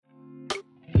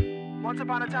Once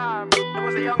upon a time, there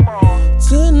was a young boy.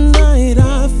 Tonight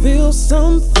I feel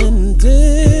something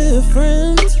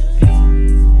different.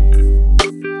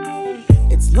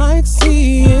 It's like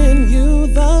seeing you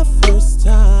the first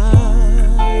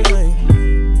time.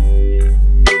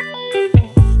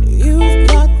 You've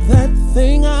got that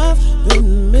thing I've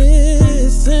been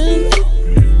missing,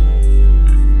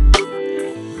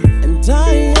 and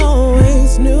I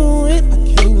always knew it,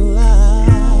 I can't lie.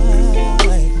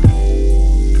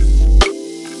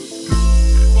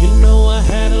 You know I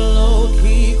had a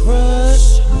low-key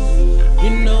crush. You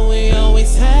know we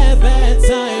always had bad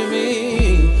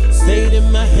timing. Stayed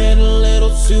in my head a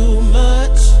little too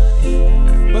much,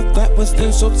 but that was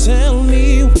then, so tell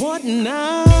me what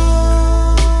now?